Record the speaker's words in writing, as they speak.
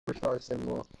superstar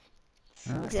symbol.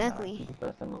 Exactly.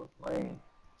 Superstar symbol is lame.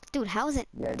 Dude, how is it?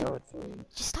 Yeah, I know it's lame.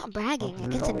 Just stop bragging. It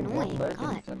There's gets only one annoying. legend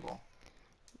God. symbol.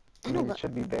 I know, It but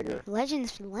should be bigger.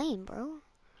 Legend's lame, bro.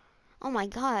 Oh my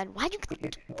God. Why'd you? Look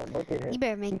at You it.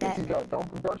 better make that.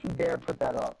 Don't you dare put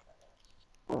that up.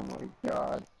 Oh my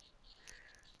God.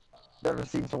 Never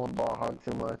seen someone ball hug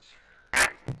too much.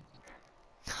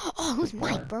 Oh, who's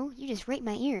Mike, bro? You just raped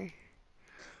my ear.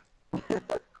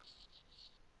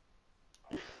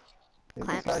 This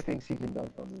Claps. guy thinks he can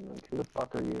dunk on me. Like, who the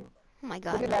fuck are you? Oh my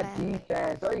God. Look at that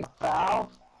defense. Are you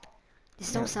foul?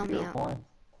 Just don't sell me out. Points.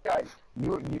 God,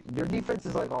 your defense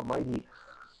is like almighty.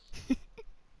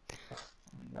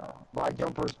 No. My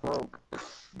jumper's broke.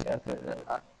 That's it.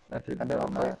 That's it. I never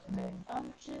played.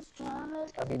 I'm just trying to.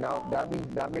 I mean,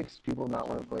 that makes people not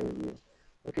want to play with you.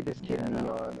 Look at this kid Yeah, I know.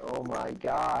 Neon. Oh my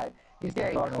God. He's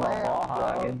getting Talking about ball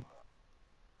clapped, hogging.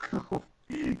 bro.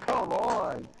 Come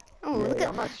on. Oh, look Yeah, at.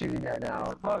 I'm not shooting that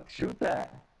now. Fuck, shoot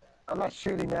that. I'm not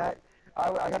shooting that.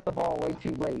 I got the ball way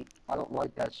too late. I don't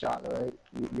like that shot, alright?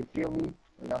 You feel me?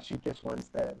 And I'll shoot this one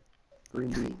instead. Green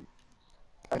bean.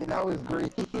 I mean, that was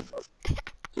green.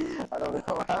 I don't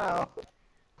know how.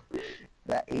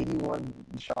 That 81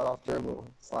 shot off dribble.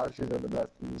 Slashers are the best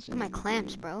position. My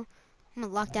clamps, bro. I'm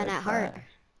gonna lock down that heart.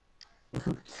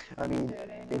 I mean,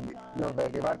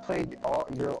 if I played all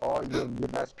your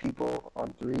best people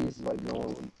on threes, like no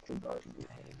one could guard me.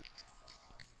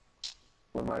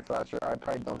 With my flasher, I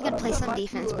probably don't. You gotta play some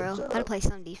defense, bro. Gotta play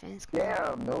some defense.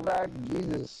 Damn, Novak,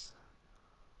 Jesus.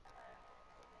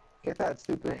 Get that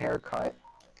stupid haircut.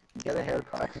 Get a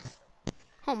haircut.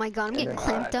 Oh my God, I'm getting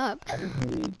clamped up.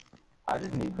 I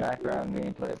just need background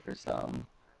gameplay for some.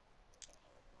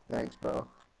 Thanks, bro.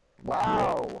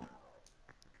 Wow.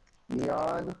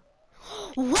 Neon.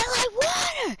 Well, I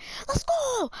won her! Let's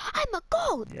go! I'm a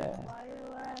goat! Yeah.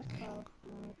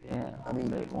 Yeah. I mean,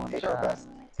 make one take shot. our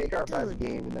best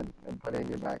game and put it in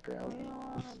your background.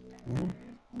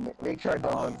 Make sure I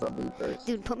don't on something first.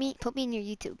 Dude, put me in your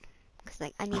YouTube. Cause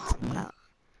like, I need some clout.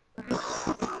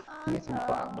 Need some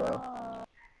clout, bro.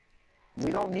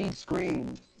 We don't need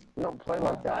screens. We don't play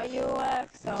like that. We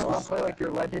don't play like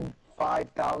your Legend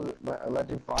 5,000,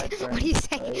 Legend 5 friends. What do you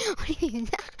say? Right? What do you mean?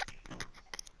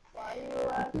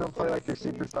 We don't play like your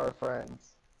superstar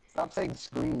friends. Stop saying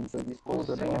screens. Like these fools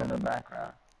are Singing in the dumb.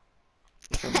 background.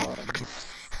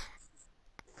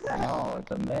 No,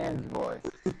 it's a man's voice.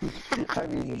 I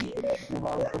mean, your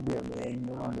mom could be a man.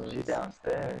 No one She's knows.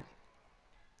 downstairs.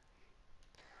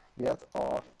 Yeah, that's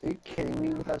off. Are you kidding me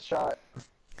with that shot?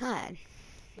 God.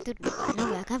 Dude,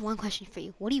 Novak, I have one question for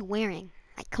you. What are you wearing?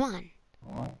 Like, come on.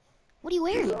 What? What are you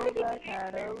wearing?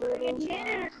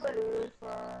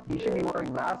 You should be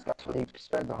wearing mascots when you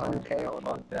spend 100K on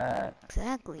them. Fuck that.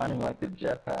 Exactly. I didn't like the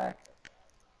jetpack.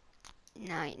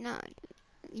 No.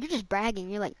 You're just bragging.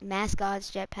 You're like, mascots,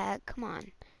 jetpack. Come on.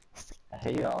 I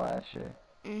hate all that shit.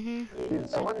 Dude,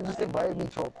 someone just invited me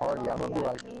to a party. I'm gonna be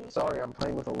like, sorry, I'm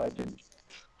playing with a legend.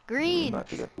 I'm Green. about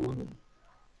to get food.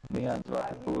 Leon's about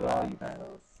to food all you guys.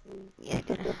 Yeah,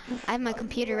 I have my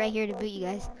computer right here to boot you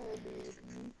guys.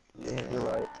 Yeah, you're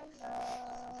right.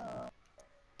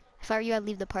 If I were you, I'd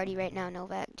leave the party right now,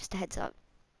 Novak. Just a heads up.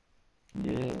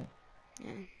 Yeah.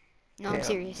 No, I'm Damn,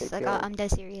 serious. take Like, care. I'm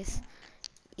dead serious.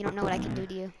 You don't know what I can do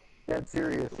to you. Dead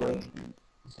serious, like,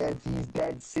 he's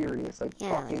dead serious, like,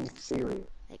 Yeah, fucking serious.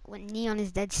 Like, when Neon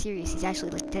is dead serious, he's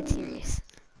actually, like, dead serious.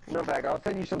 Novak, I'll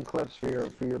send you some clips for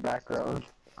your background.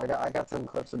 I got some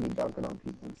clips of me dunking on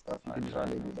people and stuff. You can just play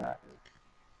me back.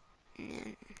 Yeah.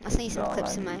 I'll send you some No,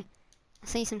 clips I of my... need- I'll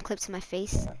send you some clips of my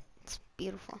face. It's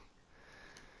beautiful.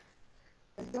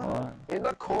 What? In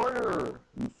the corner,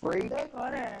 you freak. That's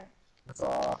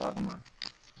off. Talking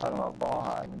about ball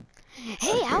hogging.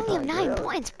 Hey, I only have 9 Yeah.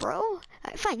 points, bro.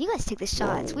 Alright, fine, you guys take the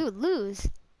shots. We would lose.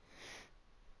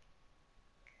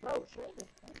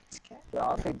 Yeah,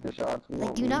 I'll take the shots. We Like,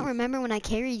 won't do you not lose. remember when I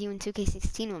carried you in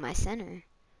 2K16 with my center?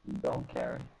 You don't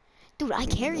carry. Dude, I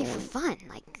carry for fun.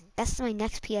 Like, that's my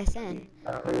next PSN.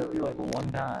 I played with you like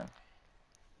one time.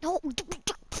 No. You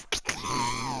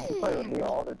play with me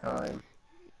all the time.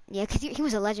 Yeah, because he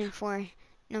was a legend for...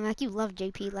 No, Mac, you loved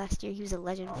JP last year. He was a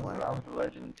legend I for... was a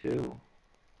legend too.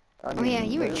 I Oh, yeah,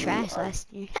 you were literally, trash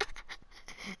last year.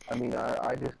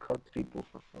 I just cooked people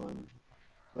for fun.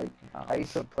 Like, I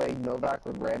used to play Novak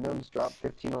with randoms, drop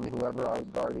 15 on whoever I was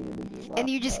guarding, and then And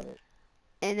you just...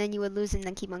 And then you would lose and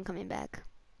then keep on coming back.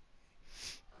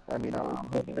 I mean, I'm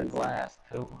making a glass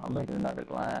too. I'm making another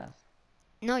glass.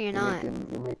 No, you're not. You're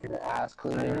making an ass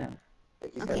cleaner.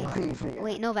 Okay.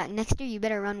 Wait, Novak, next year you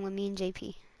better run with me and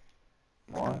JP.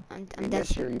 Like, What? I'm This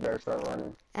dead. year you better start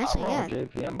running. Actually, I yeah. run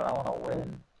with JPM, but I want to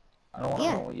win. I don't want to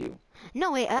Yeah. run with you.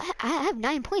 No, wait, I have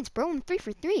 9 points, bro. I'm 3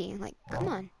 for 3. Like, come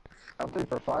on. I'm 3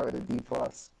 for 5 with a D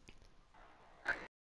plus.